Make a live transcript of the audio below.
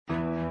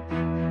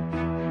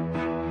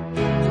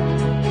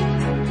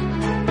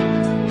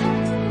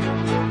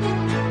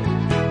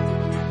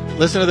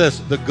Listen to this.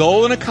 The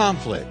goal in a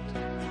conflict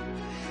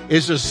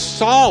is to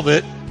solve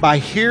it by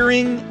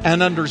hearing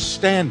and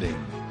understanding,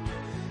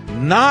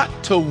 not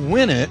to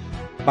win it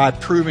by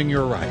proving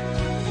you're right.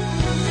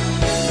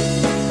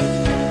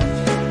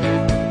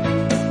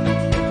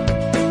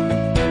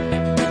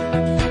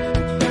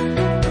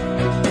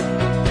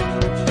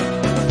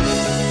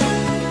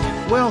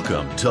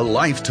 Welcome to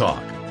Life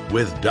Talk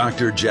with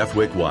Dr. Jeff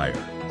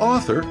Wickwire,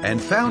 author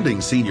and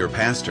founding senior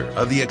pastor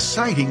of the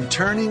exciting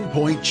Turning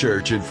Point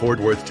Church in Fort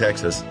Worth,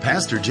 Texas.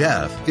 Pastor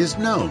Jeff is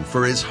known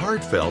for his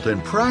heartfelt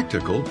and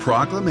practical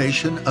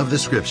proclamation of the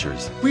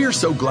Scriptures. We are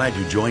so glad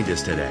you joined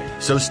us today.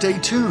 So stay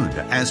tuned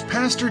as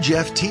Pastor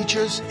Jeff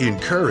teaches,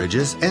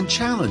 encourages, and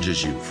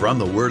challenges you from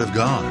the Word of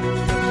God.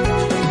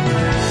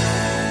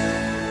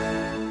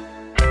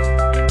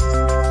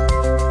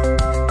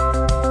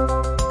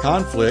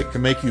 Conflict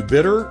can make you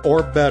bitter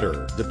or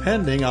better,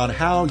 depending on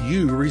how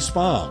you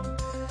respond.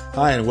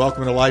 Hi, and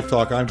welcome to Life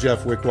Talk. I'm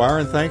Jeff Wickwire,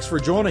 and thanks for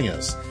joining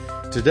us.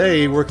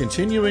 Today, we're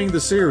continuing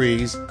the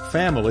series,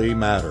 Family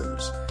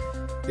Matters.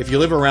 If you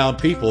live around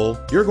people,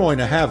 you're going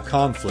to have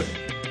conflict.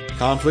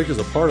 Conflict is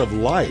a part of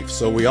life,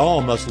 so we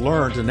all must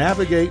learn to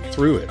navigate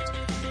through it.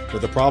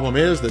 But the problem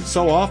is that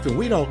so often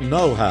we don't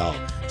know how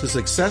to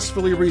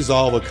successfully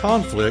resolve a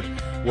conflict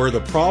where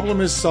the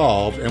problem is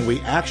solved and we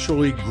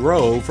actually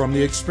grow from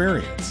the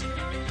experience.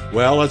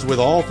 Well, as with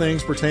all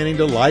things pertaining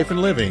to life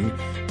and living,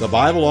 the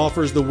Bible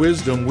offers the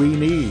wisdom we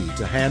need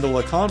to handle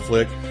a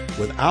conflict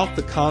without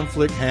the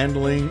conflict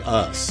handling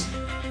us.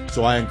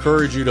 So I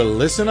encourage you to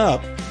listen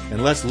up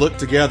and let's look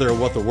together at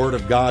what the Word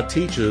of God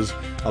teaches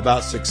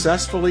about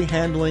successfully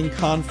handling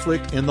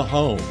conflict in the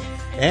home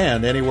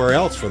and anywhere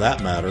else for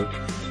that matter.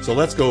 So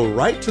let's go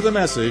right to the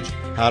message,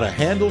 how to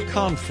handle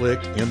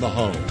conflict in the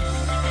home.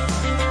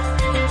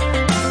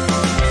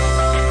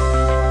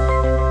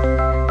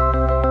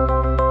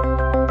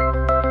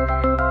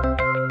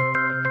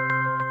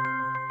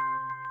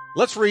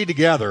 Let's read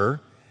together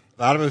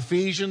out of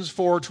Ephesians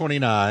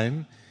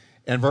 4:29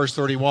 and verse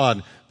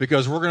 31,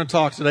 because we're going to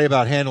talk today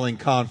about handling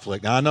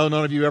conflict. Now, I know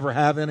none of you ever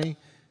have any.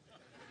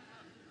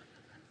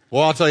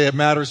 Well, I'll tell you, it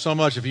matters so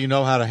much if you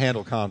know how to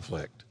handle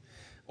conflict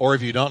or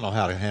if you don't know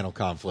how to handle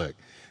conflict.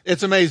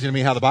 It's amazing to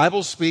me how the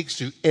Bible speaks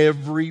to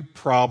every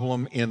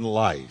problem in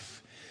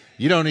life.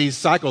 You don't need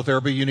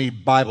psychotherapy, you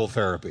need Bible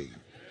therapy,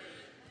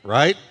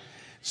 right?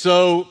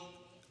 So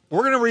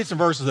we're going to read some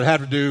verses that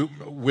have to do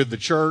with the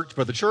church,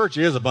 but the church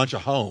is a bunch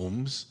of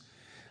homes.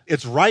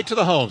 It's right to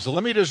the home. So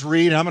let me just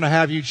read, and I'm going to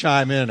have you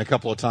chime in a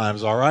couple of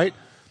times, all right?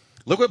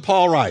 Look what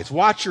Paul writes.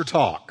 Watch your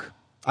talk.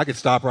 I could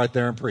stop right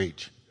there and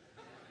preach.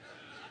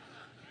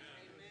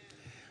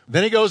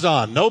 Then he goes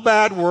on. No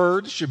bad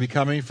words should be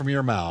coming from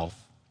your mouth.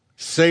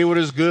 Say what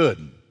is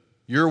good.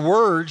 Your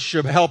words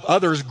should help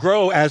others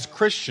grow as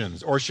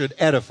Christians or should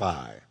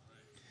edify.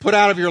 Put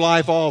out of your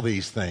life all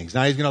these things.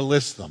 Now he's going to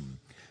list them.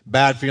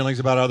 Bad feelings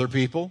about other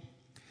people,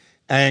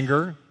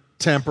 anger,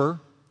 temper,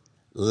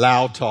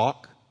 loud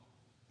talk,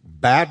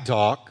 bad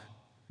talk,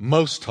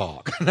 most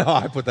talk. No,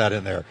 I put that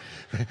in there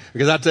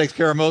because that takes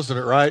care of most of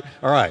it, right?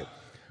 All right.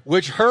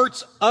 Which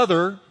hurts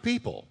other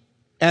people.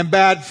 And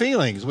bad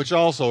feelings, which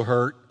also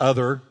hurt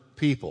other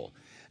people.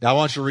 Now I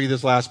want you to read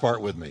this last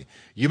part with me.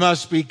 You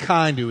must be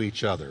kind to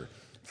each other.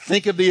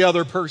 Think of the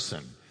other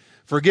person.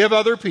 Forgive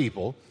other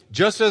people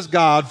just as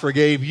God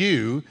forgave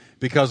you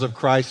because of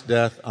Christ's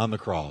death on the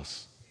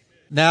cross.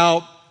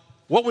 Now,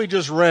 what we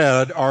just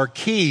read are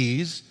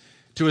keys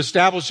to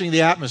establishing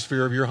the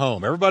atmosphere of your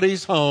home.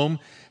 Everybody's home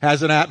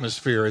has an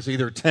atmosphere. It's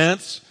either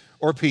tense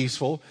or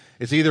peaceful.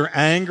 It's either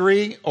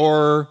angry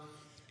or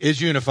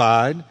is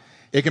unified.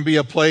 It can be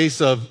a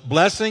place of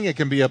blessing. It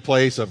can be a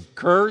place of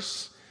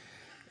curse.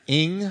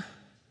 The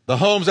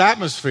home's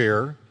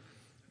atmosphere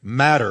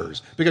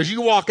matters because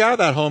you walk out of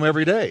that home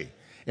every day.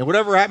 And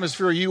whatever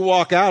atmosphere you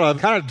walk out of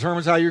kind of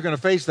determines how you're going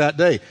to face that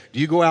day. Do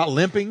you go out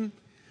limping?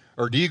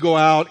 Or do you go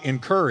out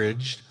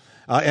encouraged?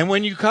 And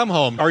when you come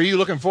home, are you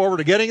looking forward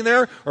to getting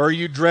there or are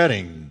you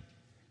dreading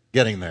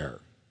getting there?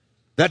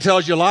 That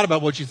tells you a lot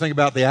about what you think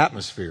about the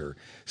atmosphere.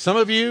 Some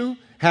of you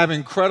have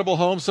incredible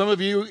homes. Some of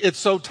you, it's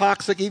so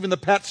toxic, even the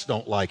pets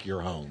don't like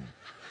your home.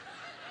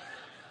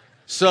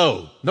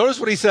 So, notice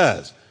what he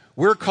says.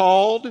 We're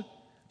called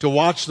to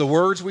watch the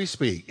words we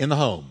speak in the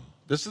home.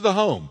 This is the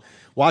home.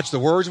 Watch the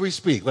words we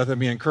speak. Let them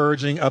be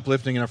encouraging,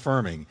 uplifting, and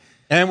affirming.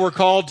 And we're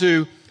called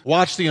to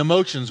watch the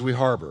emotions we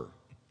harbor.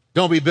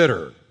 Don't be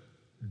bitter.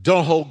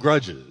 Don't hold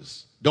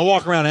grudges. Don't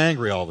walk around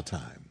angry all the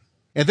time.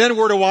 And then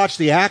we're to watch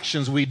the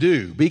actions we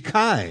do. Be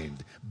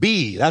kind.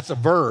 Be, that's a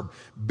verb.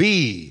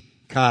 Be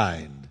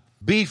kind.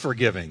 Be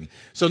forgiving.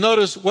 So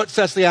notice what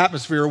sets the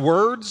atmosphere.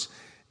 Words,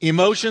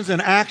 emotions,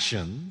 and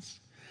actions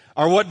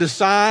are what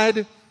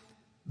decide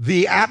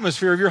the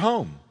atmosphere of your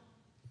home.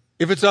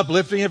 If it's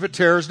uplifting, if it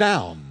tears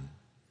down.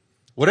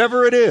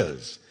 Whatever it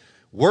is.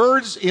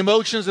 Words,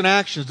 emotions, and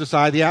actions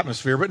decide the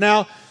atmosphere. But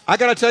now, I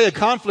got to tell you,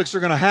 conflicts are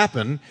going to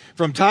happen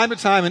from time to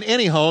time in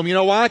any home. You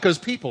know why? Because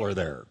people are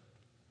there.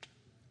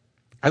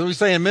 As we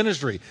say in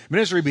ministry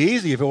would be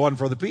easy if it wasn't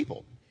for the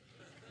people.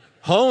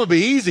 Home would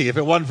be easy if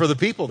it wasn't for the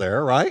people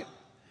there, right?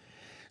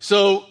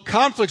 So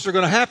conflicts are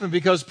going to happen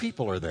because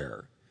people are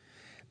there.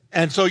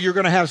 And so you're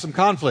going to have some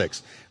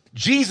conflicts.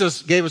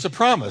 Jesus gave us a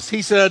promise.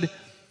 He said,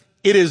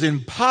 it is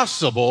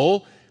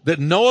impossible that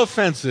no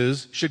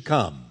offenses should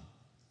come.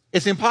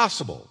 It's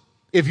impossible.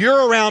 If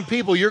you're around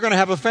people, you're going to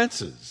have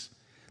offenses.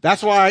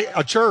 That's why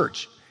a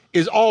church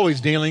is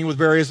always dealing with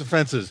various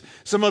offenses.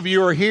 Some of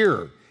you are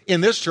here in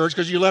this church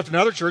because you left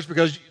another church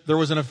because there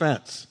was an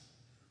offense.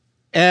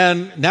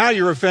 And now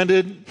you're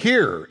offended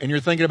here and you're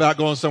thinking about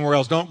going somewhere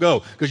else. Don't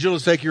go because you'll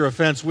just take your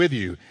offense with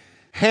you.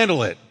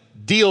 Handle it.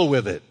 Deal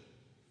with it.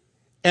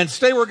 And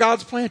stay where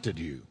God's planted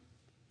you.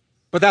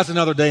 But that's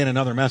another day and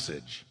another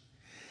message.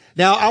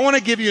 Now, I want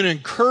to give you an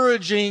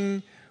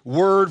encouraging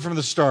word from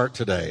the start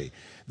today,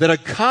 that a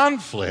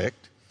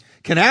conflict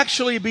can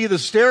actually be the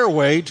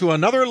stairway to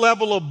another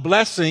level of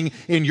blessing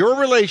in your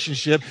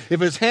relationship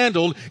if it's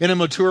handled in a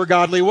mature,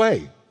 godly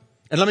way.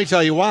 And let me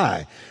tell you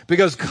why.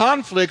 Because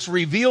conflicts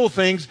reveal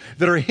things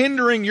that are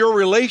hindering your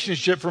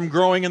relationship from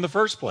growing in the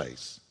first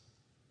place.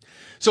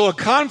 So a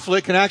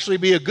conflict can actually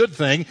be a good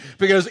thing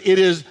because it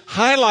is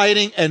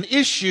highlighting an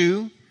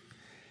issue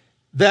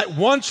that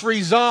once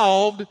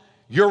resolved,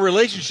 your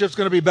relationship's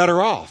going to be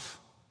better off.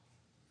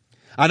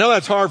 I know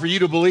that's hard for you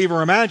to believe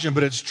or imagine,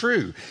 but it's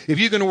true. If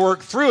you can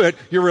work through it,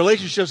 your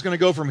relationship's going to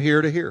go from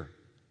here to here.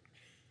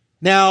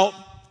 Now,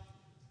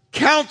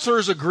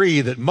 counselors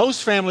agree that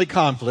most family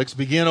conflicts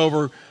begin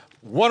over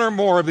one or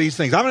more of these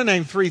things. I'm going to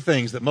name 3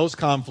 things that most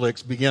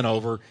conflicts begin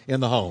over in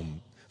the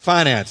home.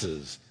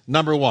 Finances,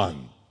 number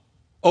 1.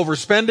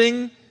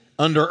 Overspending,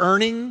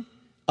 under-earning,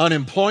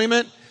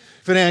 unemployment,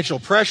 financial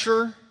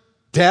pressure,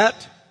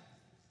 debt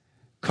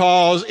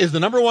is the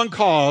number 1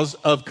 cause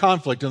of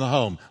conflict in the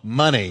home.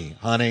 Money,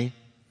 honey.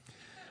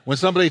 When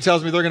somebody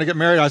tells me they're going to get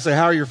married, I say,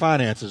 how are your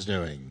finances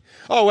doing?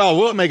 Oh, well,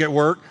 we'll make it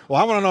work. Well,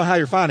 I want to know how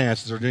your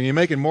finances are doing. You're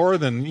making more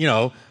than,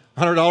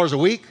 $100 a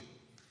week?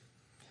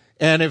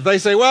 And if they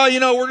say, well,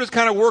 we're just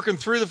kind of working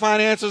through the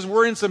finances.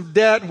 We're in some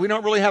debt and we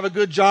don't really have a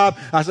good job.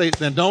 I say,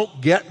 then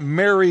don't get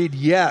married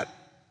yet.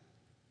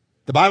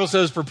 The Bible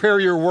says, prepare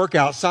your work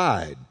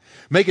outside.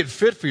 Make it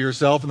fit for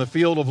yourself in the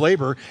field of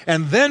labor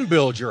and then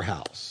build your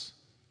house.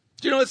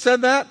 Do you know it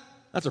said that?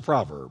 That's a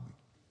proverb.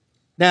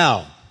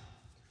 Now,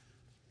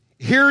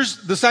 here's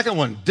the second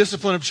one,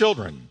 discipline of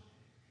children.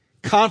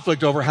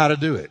 Conflict over how to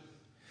do it.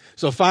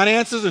 So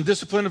finances and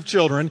discipline of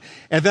children.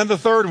 And then the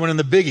third one, and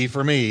the biggie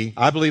for me,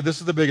 I believe this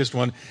is the biggest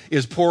one,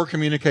 is poor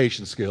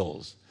communication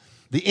skills.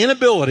 The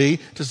inability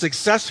to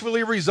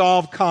successfully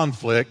resolve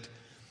conflict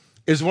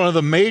is one of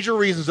the major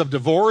reasons of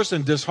divorce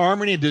and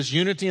disharmony and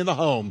disunity in the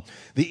home.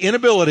 The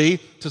inability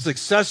to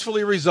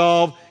successfully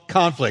resolve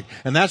conflict.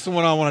 And that's the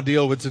one I want to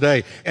deal with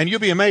today. And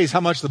you'll be amazed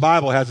how much the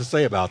Bible has to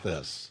say about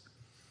this.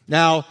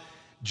 Now,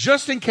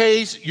 just in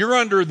case you're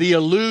under the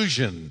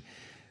illusion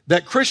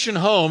that Christian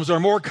homes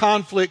are more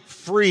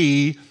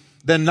conflict-free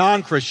than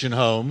non-Christian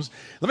homes,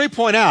 let me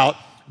point out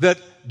that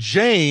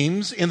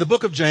James, in the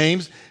book of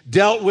James,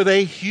 dealt with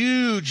a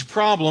huge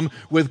problem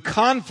with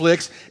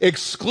conflicts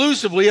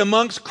exclusively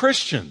amongst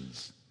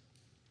Christians.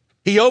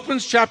 He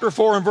opens chapter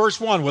 4 and verse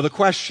 1 with a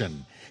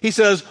question. He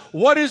says,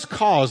 what is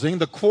causing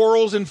the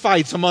quarrels and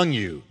fights among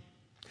you?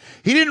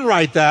 He didn't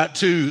write that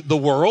to the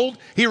world.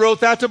 He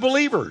wrote that to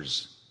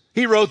believers.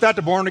 He wrote that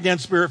to born-again,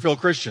 Spirit-filled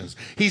Christians.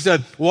 He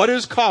said, what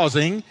is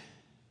causing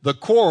the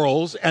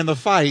quarrels and the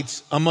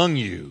fights among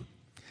you?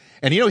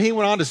 And he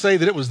went on to say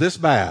that it was this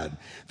bad,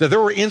 that there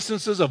were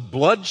instances of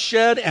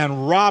bloodshed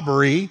and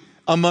robbery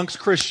amongst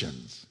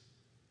Christians.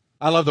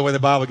 I love the way the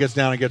Bible gets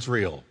down and gets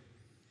real.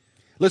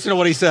 Listen to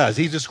what he says.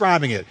 He's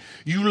describing it.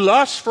 You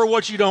lust for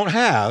what you don't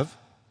have,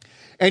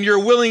 and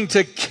you're willing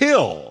to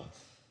kill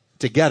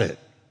to get it.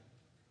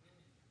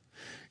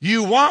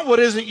 You want what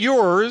isn't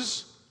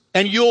yours,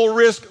 and you'll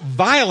risk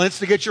violence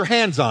to get your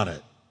hands on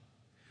it.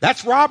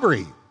 That's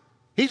robbery.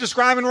 He's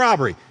describing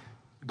robbery.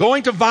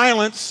 Going to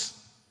violence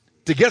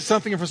to get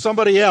something from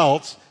somebody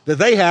else that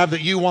they have that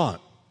you want.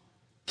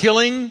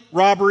 Killing,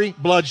 robbery,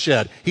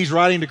 bloodshed. He's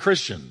writing to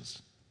Christians.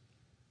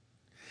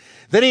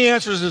 Then he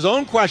answers his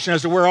own question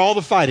as to where all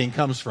the fighting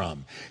comes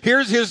from.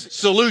 Here's his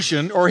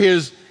solution or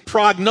his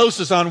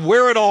prognosis on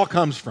where it all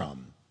comes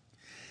from.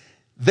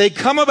 They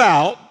come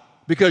about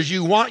because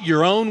you want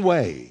your own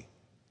way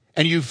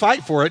and you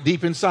fight for it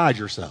deep inside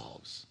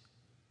yourselves.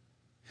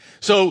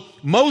 So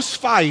most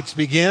fights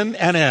begin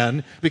and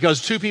end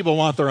because 2 people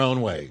want their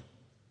own way.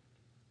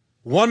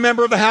 One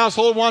member of the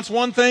household wants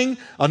one thing,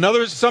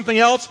 another something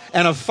else,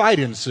 and a fight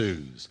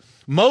ensues.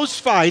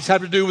 Most fights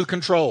have to do with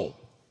control.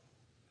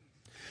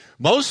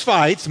 Most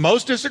fights,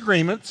 most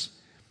disagreements,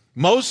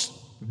 most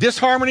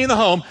disharmony in the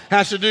home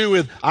has to do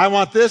with I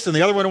want this and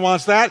the other one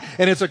wants that,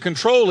 and it's a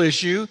control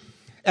issue,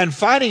 and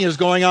fighting is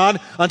going on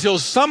until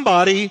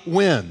somebody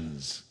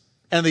wins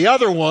and the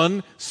other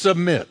one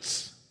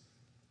submits.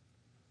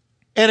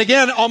 And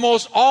again,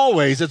 almost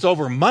always it's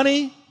over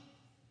money,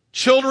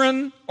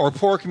 children, or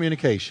poor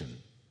communication.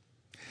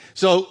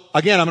 So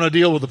again, I'm going to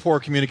deal with the poor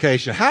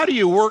communication. How do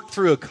you work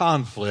through a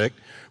conflict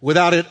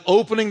without it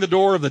opening the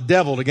door of the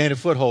devil to gain a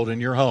foothold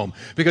in your home?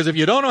 Because if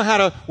you don't know how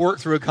to work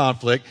through a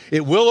conflict,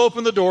 it will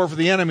open the door for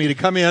the enemy to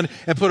come in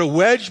and put a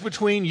wedge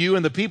between you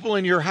and the people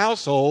in your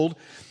household.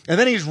 And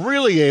then he's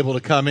really able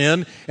to come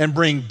in and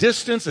bring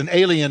distance and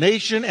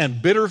alienation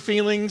and bitter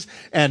feelings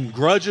and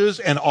grudges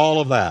and all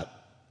of that.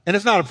 And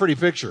it's not a pretty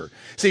picture.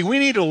 See, we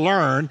need to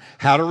learn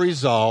how to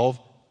resolve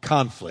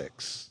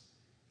conflicts,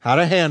 how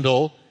to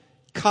handle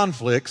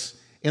conflicts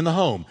in the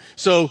home.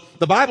 So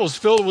the Bible's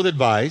filled with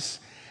advice,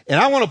 and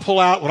I want to pull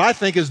out what I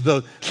think is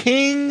the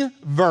king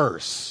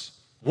verse.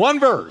 One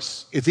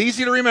verse, it's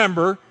easy to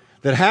remember,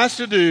 that has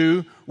to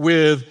do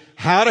with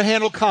how to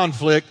handle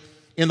conflict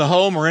in the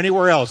home or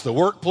anywhere else, the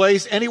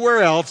workplace,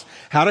 anywhere else,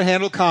 how to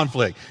handle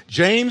conflict.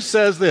 James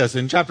says this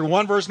in chapter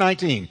 1, verse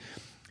 19.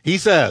 He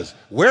says,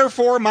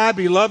 "Wherefore, my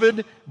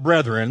beloved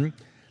brethren,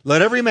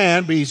 let every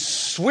man be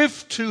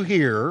swift to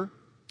hear,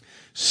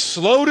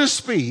 slow to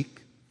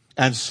speak,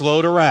 and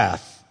slow to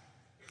wrath."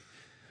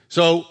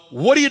 So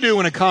what do you do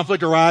when a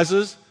conflict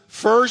arises?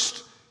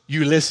 First,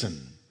 you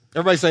listen.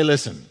 Everybody say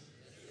listen.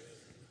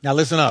 Now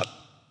listen up.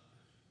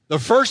 The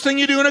first thing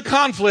you do in a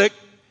conflict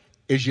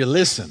is you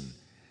listen.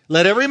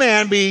 Let every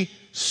man be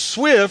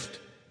swift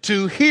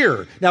to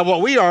hear. Now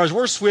what we are is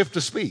we're swift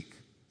to speak.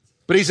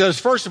 But he says,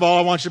 first of all,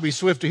 I want you to be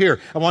swift to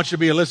hear. I want you to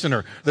be a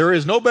listener. There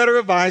is no better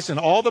advice in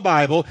all the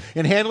Bible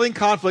in handling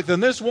conflict than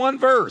this one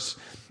verse.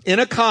 In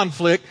a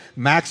conflict,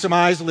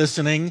 maximize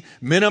listening,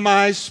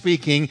 minimize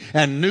speaking,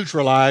 and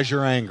neutralize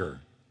your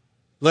anger.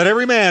 Let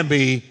every man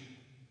be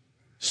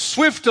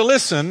swift to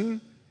listen,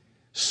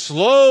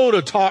 slow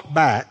to talk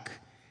back,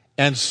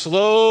 and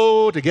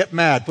slow to get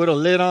mad. Put a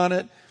lid on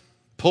it,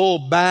 pull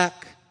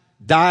back,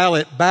 dial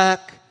it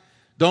back.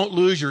 Don't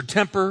lose your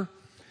temper.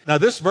 Now,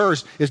 this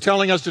verse is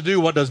telling us to do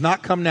what does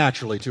not come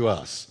naturally to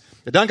us.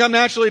 It doesn't come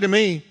naturally to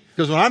me,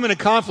 because when I'm in a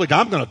conflict,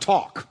 I'm going to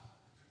talk.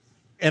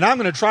 And I'm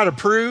going to try to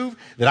prove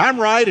that I'm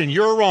right and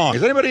you're wrong.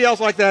 Is anybody else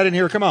like that in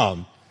here? Come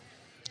on.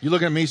 You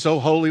looking at me so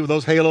holy with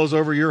those halos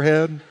over your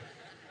head?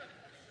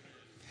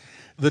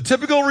 The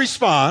typical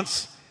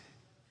response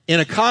in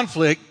a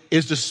conflict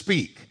is to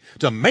speak,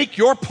 to make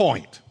your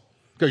point,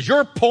 because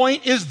your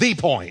point is the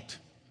point,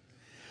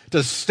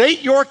 to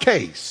state your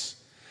case,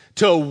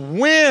 to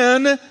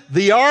win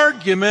the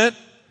argument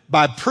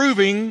by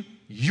proving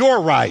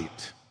you're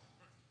right.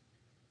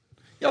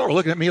 Y'all are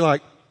looking at me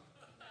like...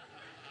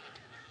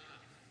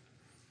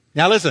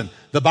 Now listen,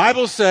 the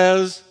Bible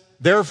says,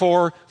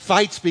 therefore,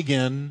 fights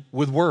begin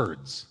with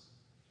words.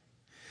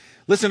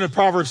 Listen to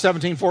Proverbs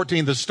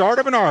 17:14. The start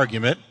of an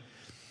argument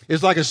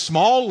is like a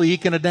small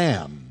leak in a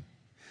dam.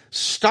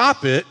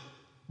 Stop it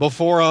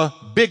before a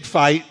big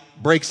fight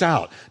breaks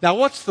out. Now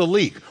what's the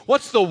leak?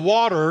 What's the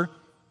water?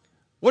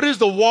 What is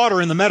the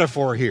water in the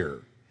metaphor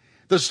here?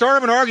 The start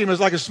of an argument is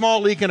like a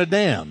small leak in a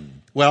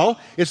dam. Well,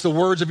 it's the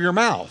words of your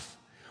mouth.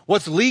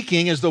 What's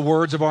leaking is the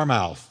words of our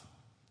mouth.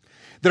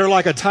 That are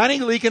like a tiny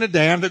leak in a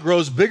dam that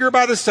grows bigger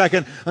by the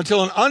second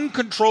until an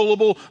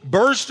uncontrollable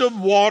burst of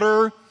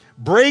water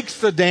breaks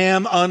the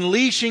dam,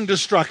 unleashing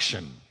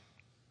destruction.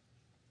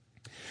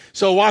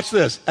 So watch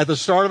this. At the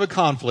start of a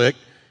conflict,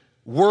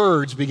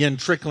 words begin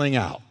trickling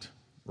out,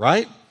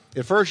 right?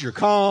 At first, you're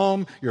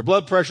calm. Your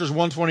blood pressure's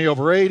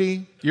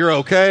 120/80. You're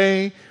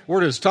okay.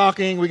 We're just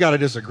talking. We got a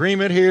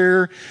disagreement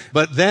here.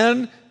 But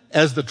then,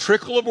 as the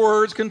trickle of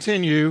words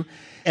continue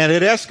and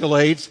it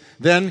escalates,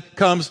 then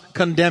comes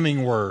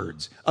condemning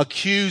words,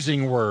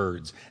 accusing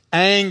words,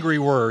 angry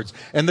words.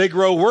 And they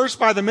grow worse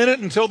by the minute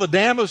until the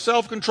dam of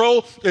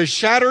self-control is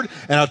shattered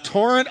and a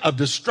torrent of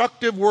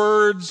destructive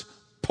words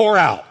pour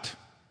out.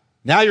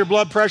 Now your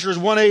blood pressure is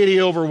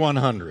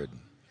 180/100.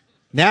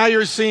 Now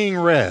you're seeing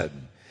red.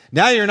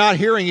 Now you're not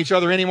hearing each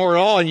other anymore at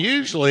all, and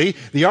usually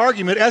the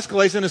argument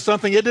escalates into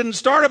something it didn't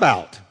start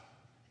about.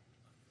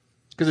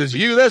 Because it's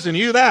you this and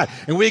you that,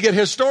 and we get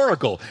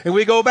historical, and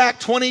we go back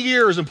 20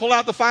 years and pull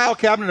out the file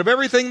cabinet of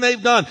everything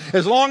they've done,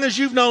 as long as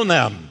you've known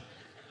them.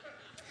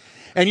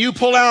 And you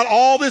pull out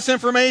all this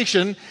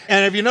information,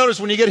 and if you notice,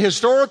 when you get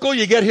historical,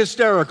 you get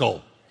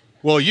hysterical.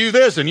 Well, you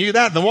this and you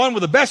that, and the one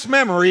with the best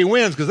memory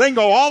wins, because they can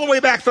go all the way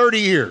back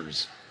 30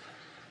 years.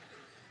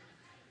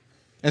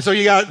 And so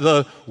you got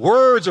the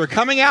words are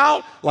coming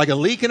out like a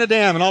leak in a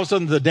dam, and all of a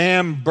sudden the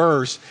dam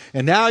bursts,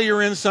 and now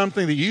you're in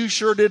something that you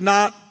sure did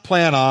not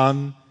plan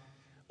on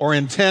or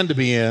intend to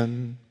be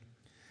in.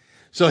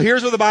 So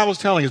here's what the Bible's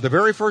telling us. The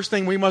very first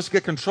thing we must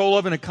get control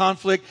of in a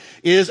conflict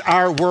is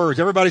our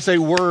words. Everybody say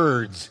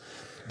words.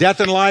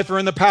 Death and life are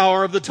in the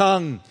power of the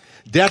tongue.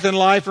 Death and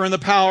life are in the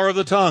power of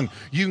the tongue.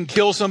 You can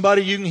kill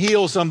somebody, you can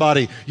heal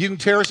somebody. You can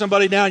tear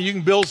somebody down, you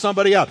can build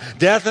somebody up.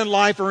 Death and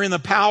life are in the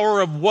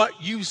power of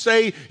what you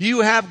say.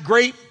 You have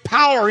great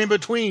power in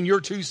between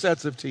your two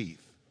sets of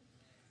teeth.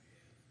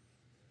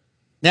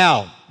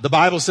 Now, the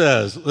Bible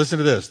says, listen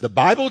to this, the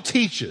Bible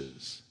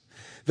teaches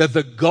that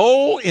the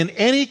goal in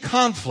any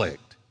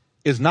conflict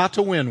is not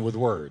to win with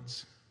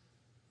words.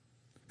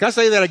 Can I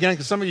say that again?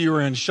 Because some of you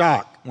are in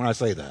shock when I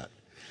say that.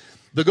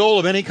 The goal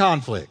of any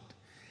conflict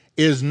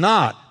is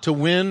not to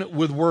win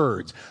with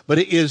words, but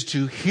it is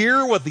to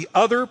hear what the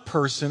other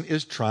person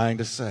is trying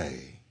to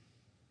say.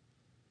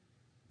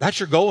 That's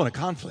your goal in a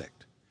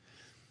conflict.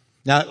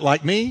 Now,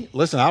 like me,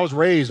 listen, I was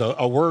raised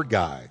a word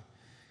guy.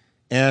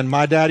 And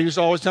my dad used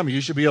to always tell me,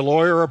 you should be a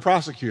lawyer or a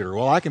prosecutor.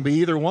 Well, I can be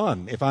either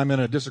one if I'm in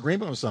a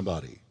disagreement with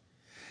somebody.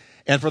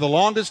 And for the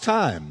longest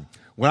time,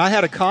 when I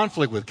had a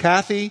conflict with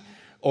Kathy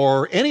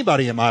or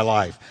anybody in my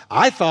life,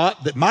 I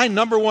thought that my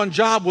number one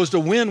job was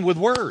to win with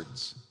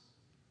words.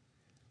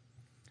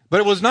 But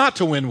it was not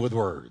to win with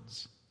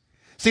words.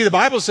 See, the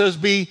Bible says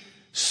be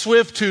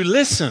swift to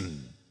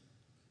listen,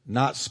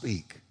 not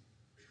speak.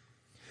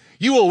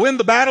 You will win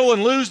the battle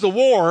and lose the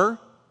war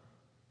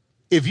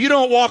if you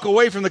don't walk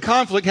away from the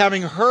conflict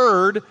having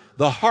heard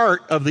the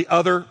heart of the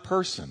other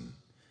person.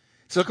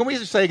 So can we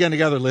just say again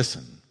together,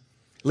 listen.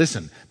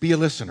 Listen. Be a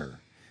listener.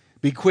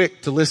 Be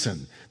quick to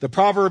listen. The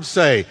Proverbs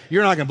say,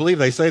 you're not going to believe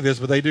they say this,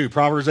 but they do.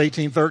 Proverbs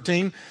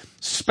 18:13,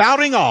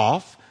 spouting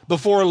off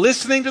before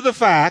listening to the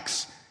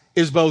facts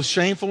is both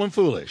shameful and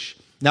foolish.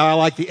 Now I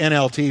like the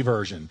NLT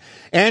version.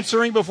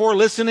 Answering before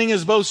listening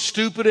is both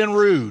stupid and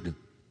rude.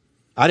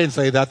 I didn't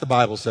say that. The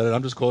Bible said it.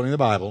 I'm just quoting the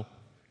Bible.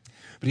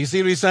 But you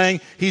see what he's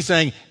saying? He's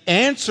saying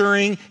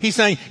he's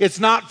saying it's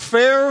not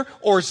fair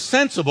or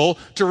sensible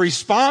to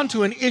respond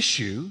to an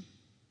issue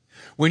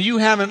when you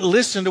haven't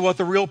listened to what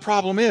the real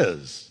problem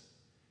is.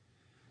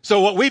 So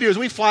what we do is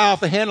we fly off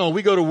the handle and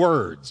we go to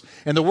words.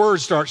 And the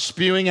words start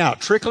spewing out,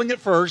 trickling at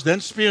first,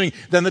 then spewing,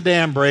 then the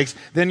dam breaks,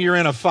 then you're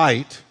in a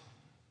fight.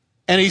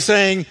 And he's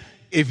saying,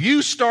 if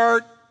you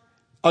start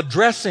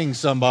addressing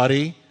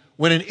somebody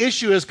when an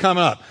issue has come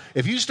up,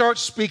 if you start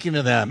speaking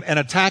to them and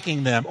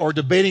attacking them or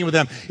debating with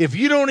them, if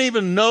you don't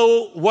even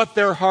know what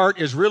their heart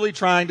is really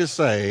trying to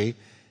say,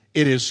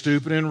 it is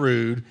stupid and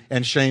rude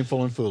and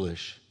shameful and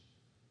foolish.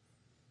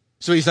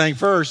 So he's saying,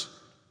 first,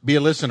 be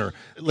a listener.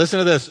 Listen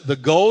to this. The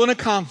goal in a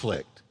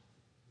conflict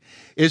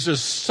is to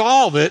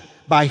solve it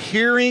by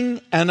hearing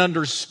and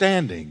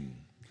understanding,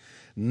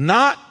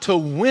 not to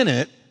win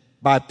it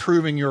by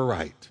proving you're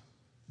right.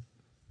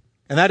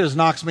 And that just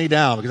knocks me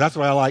down because that's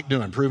what I like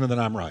doing, proving that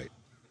I'm right.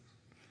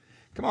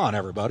 Come on,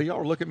 everybody.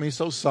 Y'all look at me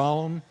so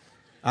solemn.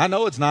 I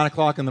know it's 9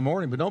 o'clock in the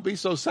morning, but don't be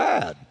so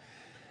sad.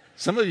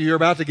 Some of you are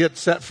about to get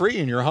set free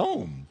in your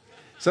home.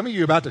 Some of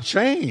you are about to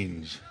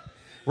change.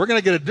 We're going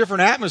to get a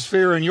different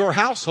atmosphere in your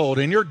household,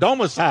 in your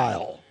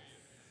domicile.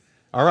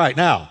 All right,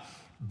 now,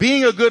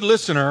 being a good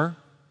listener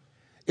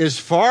is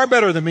far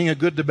better than being a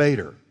good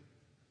debater.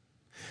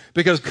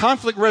 Because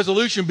conflict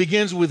resolution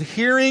begins with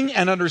hearing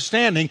and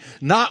understanding,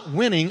 not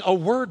winning a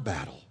word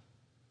battle.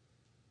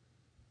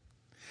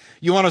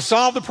 You want to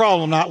solve the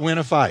problem, not win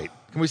a fight.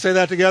 Can we say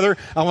that together?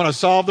 I want to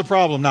solve the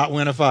problem, not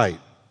win a fight.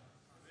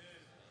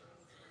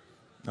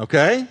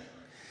 Okay?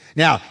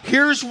 Now,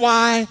 here's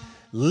why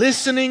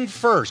listening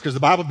first, because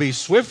the Bible be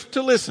swift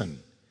to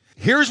listen.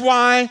 Here's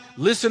why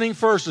listening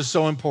first is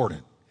so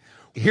important.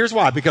 Here's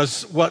why.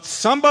 Because what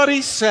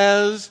somebody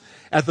says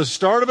at the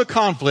start of a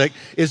conflict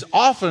is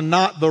often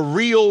not the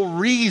real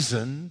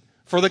reason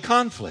for the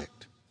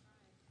conflict.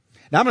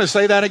 Now I'm going to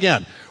say that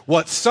again.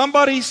 What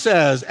somebody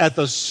says at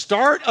the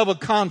start of a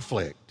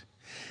conflict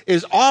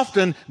is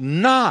often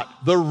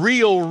not the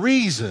real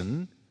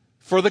reason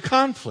for the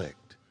conflict.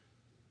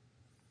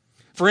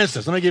 For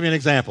instance, let me give you an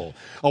example.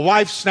 A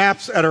wife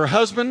snaps at her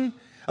husband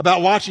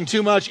about watching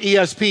too much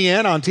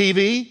ESPN on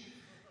TV,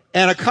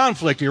 and a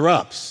conflict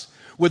erupts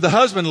with the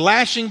husband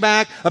lashing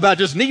back about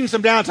just needing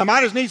some downtime.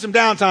 I just need some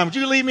downtime. Would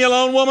you leave me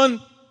alone, woman?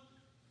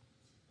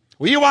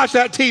 Well, you watch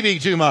that TV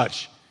too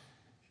much.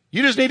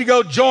 You just need to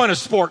go join a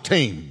sport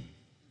team.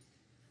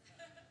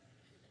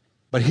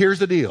 But here's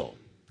the deal.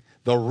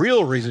 The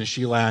real reason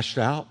she lashed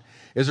out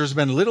is there's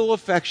been little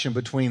affection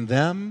between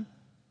them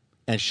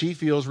and she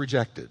feels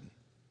rejected.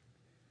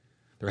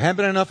 There hasn't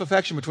been enough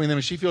affection between them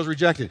and she feels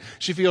rejected.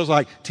 She feels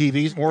like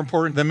TV's more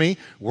important than me,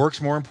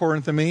 work's more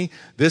important than me,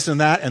 this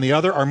and that and the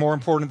other are more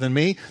important than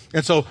me.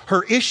 And so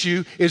her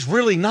issue is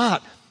really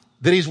not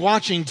that he's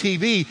watching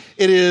TV.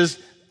 It is,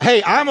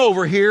 hey, I'm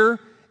over here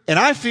and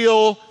I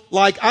feel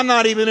like I'm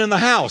not even in the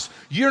house.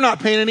 You're not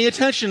paying any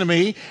attention to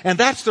me, and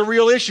that's the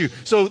real issue.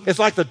 So it's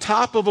like the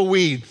top of a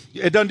weed.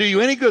 It doesn't do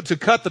you any good to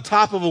cut the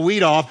top of a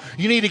weed off.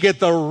 You need to get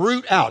the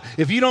root out.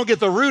 If you don't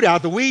get the root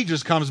out, the weed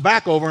just comes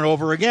back over and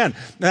over again.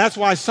 And that's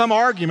why some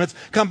arguments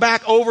come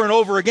back over and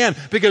over again,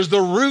 because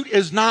the root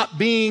is not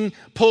being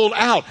pulled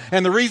out.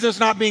 And the reason it's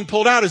not being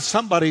pulled out is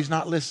somebody's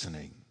not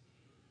listening.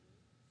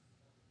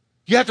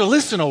 You have to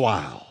listen a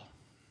while.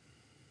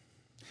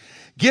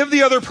 Give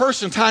the other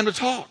person time to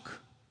talk.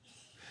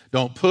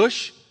 Don't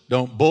push,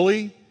 don't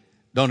bully,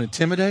 don't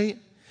intimidate,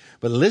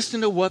 but listen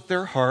to what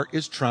their heart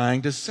is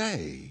trying to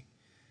say.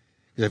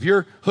 If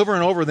you're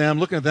hovering over them,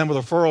 looking at them with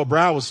a furrowed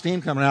brow with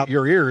steam coming out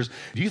your ears,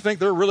 do you think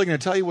they're really going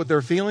to tell you what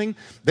they're feeling?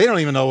 They don't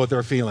even know what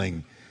they're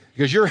feeling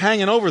because you're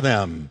hanging over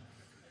them,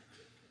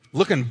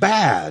 looking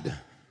bad.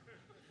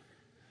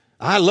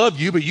 I love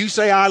you, but you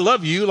say I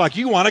love you like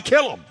you want to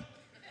kill them.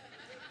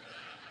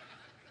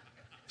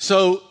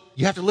 So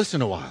you have to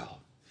listen a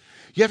while.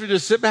 You have to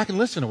just sit back and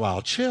listen a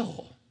while.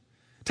 Chill.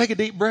 take a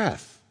deep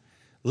breath.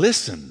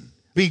 Listen.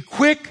 Be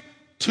quick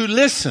to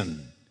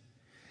listen.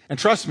 And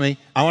trust me,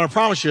 I want to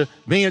promise you,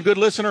 being a good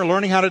listener,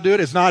 learning how to do it,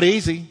 is not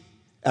easy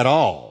at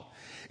all.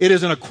 It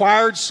is an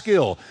acquired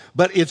skill,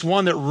 but it's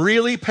one that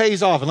really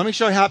pays off. And let me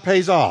show you how it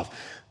pays off.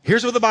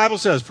 Here's what the Bible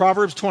says,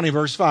 Proverbs 20,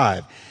 verse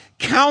 5.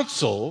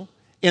 Counsel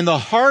in the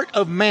heart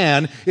of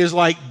man is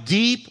like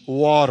deep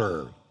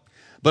water,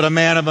 but a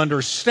man of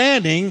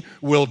understanding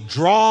will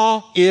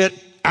draw it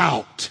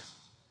out.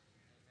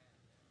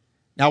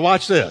 Now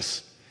watch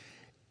this.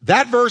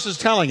 That verse is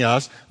telling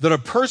us that a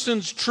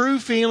person's true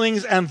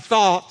feelings and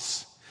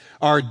thoughts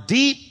are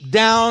deep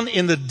down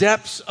in the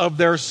depths of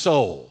their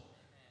soul.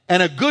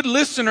 And a good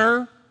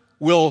listener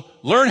will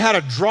learn how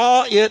to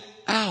draw it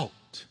out.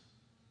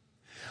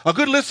 A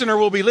good listener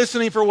will be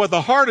listening for what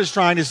the heart is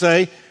trying to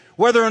say,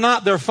 whether or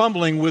not they're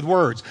fumbling with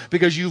words,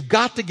 because you've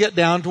got to get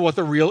down to what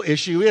the real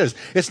issue is.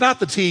 It's not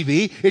the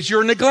TV, it's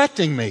you're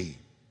neglecting me.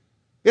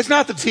 It's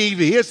not the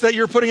TV, it's that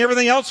you're putting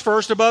everything else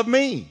first above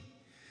me.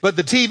 But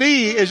the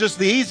TV is just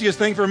the easiest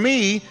thing for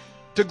me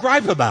to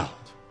gripe about.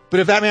 But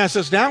if that man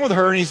sits down with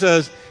her and he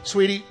says,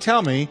 sweetie,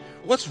 tell me,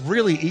 what's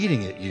really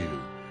eating at you?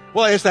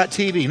 Well, it's that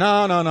TV.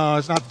 No,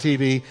 it's not the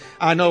TV.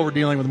 I know we're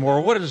dealing with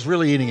more. What is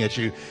really eating at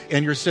you?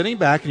 And you're sitting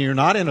back and you're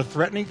not in a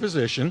threatening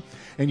position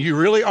and you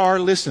really are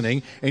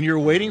listening and you're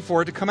waiting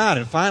for it to come out.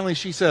 And finally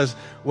she says,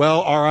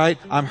 well, all right,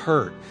 I'm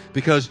hurt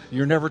because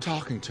you're never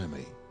talking to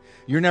me.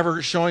 You're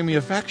never showing me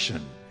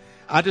affection.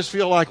 I just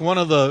feel like one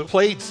of the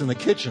plates in the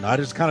kitchen. I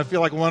just kind of feel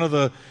like one of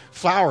the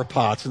flower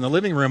pots in the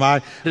living room.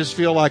 I just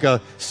feel like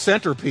a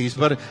centerpiece,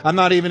 but I'm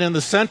not even in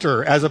the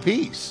center as a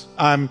piece.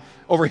 I'm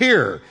over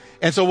here.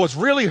 And so what's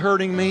really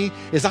hurting me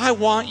is I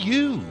want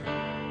you.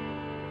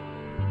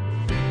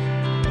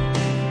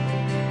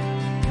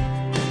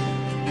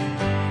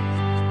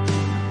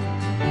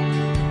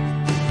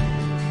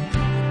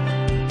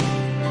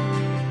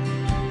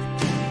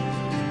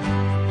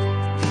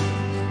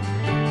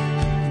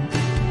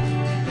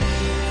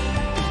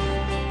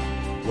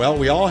 Well,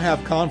 we all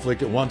have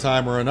conflict at one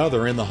time or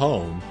another in the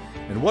home,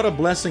 and what a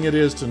blessing it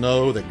is to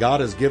know that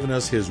God has given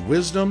us His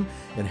wisdom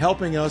in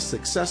helping us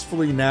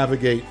successfully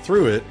navigate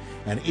through it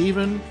and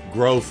even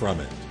grow from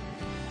it.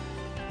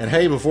 And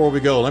hey, before we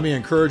go, let me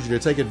encourage you to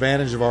take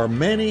advantage of our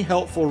many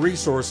helpful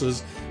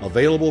resources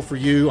available for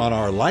you on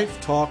our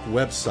Life Talk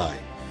website.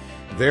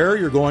 There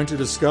you're going to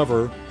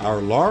discover our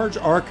large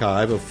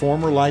archive of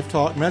former Life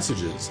Talk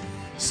messages,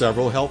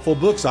 several helpful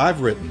books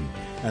I've written,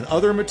 and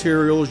other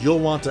materials you'll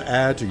want to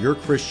add to your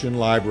Christian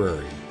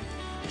library.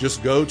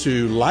 Just go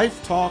to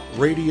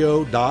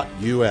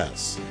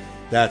lifetalkradio.us.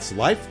 That's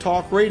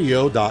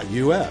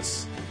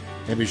lifetalkradio.us.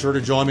 And be sure to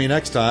join me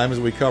next time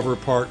as we cover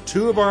part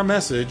 2 of our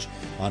message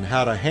on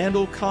how to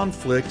handle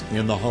conflict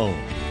in the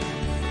home.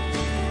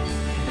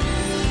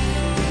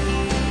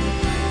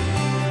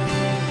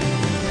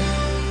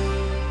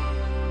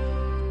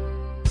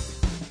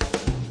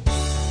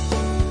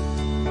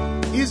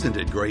 Isn't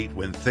it great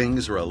when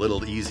things are a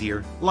little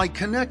easier? Like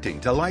connecting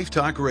to Life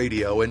Talk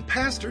Radio and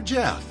Pastor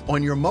Jeff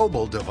on your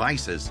mobile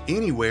devices,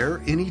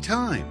 anywhere,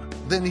 anytime.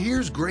 Then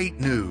here's great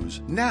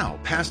news. Now,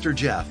 Pastor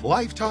Jeff,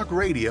 Life Talk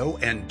Radio,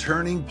 and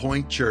Turning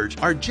Point Church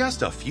are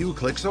just a few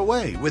clicks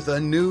away with a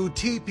new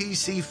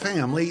TPC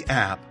Family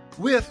app.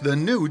 With the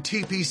new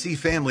TPC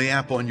Family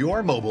app on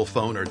your mobile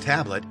phone or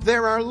tablet,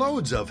 there are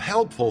loads of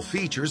helpful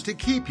features to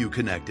keep you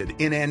connected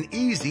in an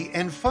easy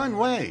and fun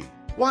way.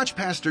 Watch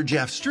Pastor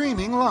Jeff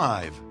streaming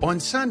live on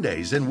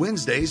Sundays and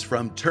Wednesdays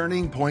from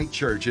Turning Point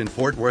Church in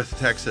Fort Worth,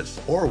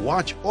 Texas. Or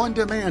watch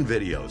on-demand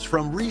videos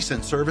from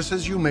recent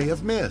services you may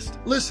have missed.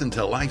 Listen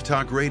to Life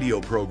Talk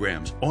Radio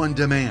programs on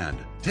demand,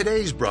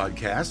 today's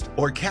broadcast,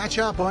 or catch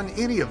up on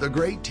any of the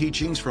great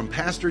teachings from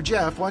Pastor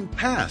Jeff on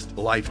past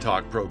Life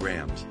Talk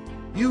programs.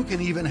 You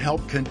can even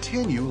help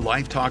continue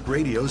Life Talk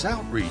Radio's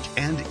outreach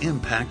and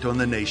impact on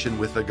the nation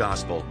with the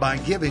gospel by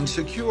giving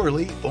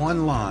securely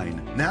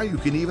online. Now you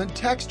can even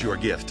text your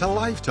gift to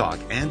Life Talk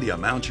and the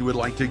amount you would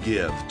like to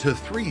give to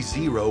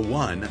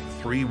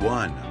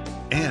 30131.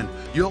 And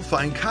you'll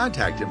find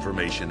contact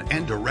information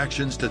and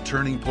directions to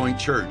Turning Point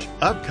Church,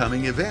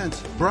 upcoming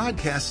events,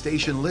 broadcast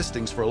station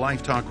listings for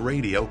Life Talk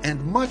Radio,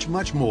 and much,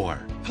 much more.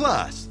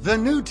 Plus, the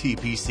new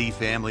TPC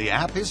Family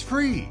app is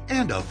free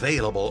and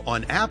available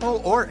on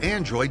Apple or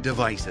Android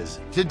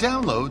devices. To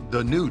download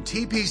the new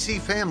TPC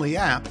Family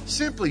app,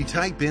 simply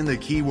type in the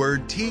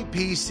keyword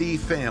TPC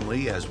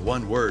Family as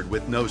one word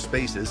with no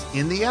spaces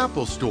in the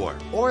Apple Store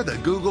or the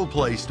Google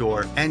Play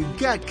Store and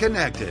get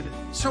connected.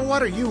 So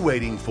what are you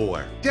waiting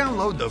for?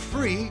 Download the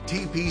free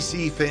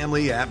TPC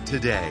Family app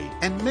today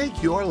and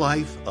make your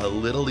life a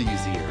little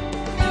easier.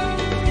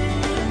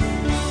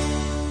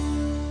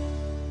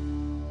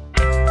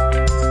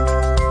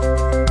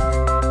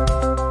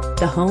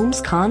 The Home's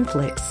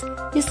Conflicts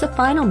is the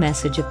final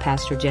message of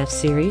Pastor Jeff's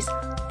series,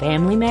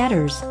 Family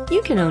Matters.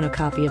 You can own a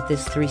copy of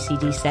this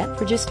 3-CD set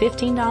for just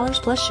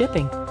 $15 plus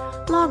shipping.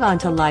 Log on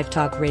to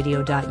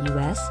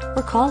lifetalkradio.us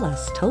or call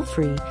us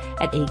toll-free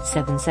at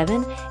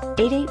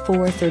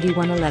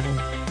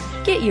 877-884-3111.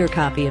 Get your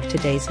copy of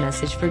today's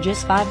message for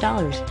just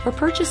 $5 or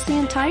purchase the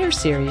entire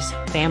series,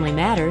 Family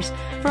Matters,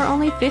 for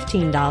only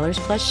 $15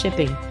 plus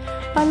shipping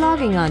by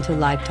logging on to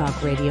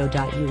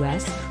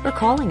lifetalkradio.us or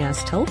calling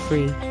us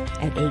toll-free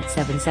at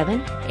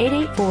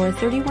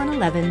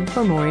 877-884-3111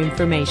 for more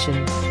information.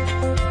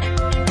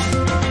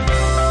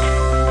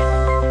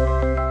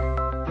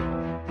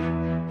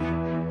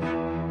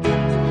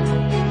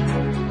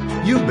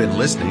 You've been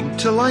listening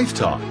to Life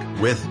Talk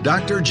with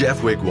Dr.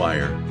 Jeff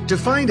Wickwire. To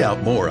find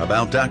out more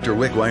about Dr.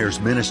 Wickwire's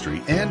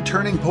ministry and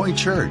Turning Point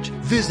Church,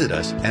 visit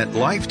us at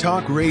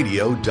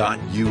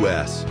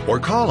lifetalkradio.us or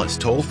call us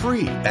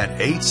toll-free at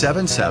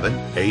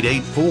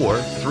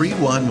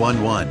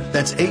 877-884-3111.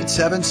 That's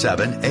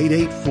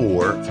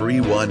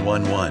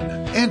 877-884-3111.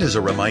 And as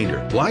a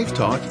reminder, Life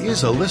Talk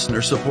is a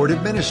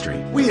listener-supported ministry.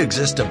 We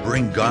exist to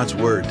bring God's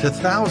Word to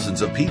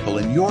thousands of people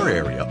in your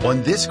area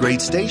on this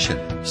great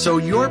station. So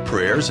your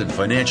prayers and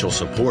financial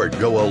support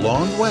go a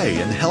long way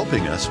in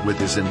helping us with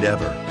this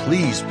endeavor.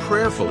 Please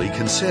prayerfully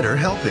consider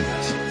helping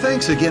us.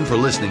 Thanks again for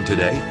listening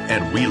today,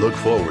 and we look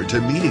forward to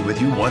meeting with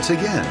you once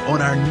again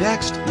on our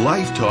next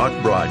Life Talk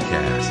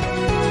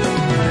broadcast.